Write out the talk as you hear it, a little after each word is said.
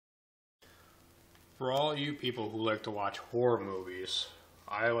For all you people who like to watch horror movies,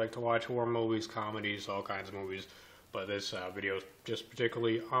 I like to watch horror movies, comedies, all kinds of movies, but this video is just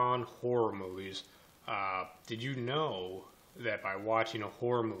particularly on horror movies. Did you know that by watching a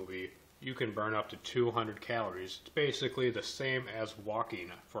horror movie, you can burn up to 200 calories? It's basically the same as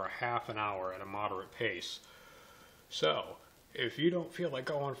walking for a half an hour at a moderate pace. So, if you don't feel like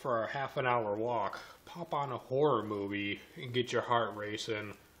going for a half an hour walk, pop on a horror movie and get your heart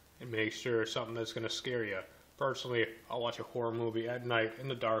racing and make sure it's something that's going to scare you. Personally, I'll watch a horror movie at night in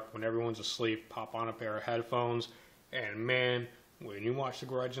the dark when everyone's asleep, pop on a pair of headphones, and man, when you watch The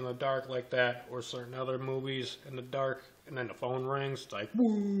Grudge in the dark like that, or certain other movies in the dark, and then the phone rings, it's like,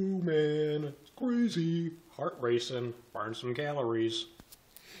 woo man, it's crazy, heart racing, burn some calories.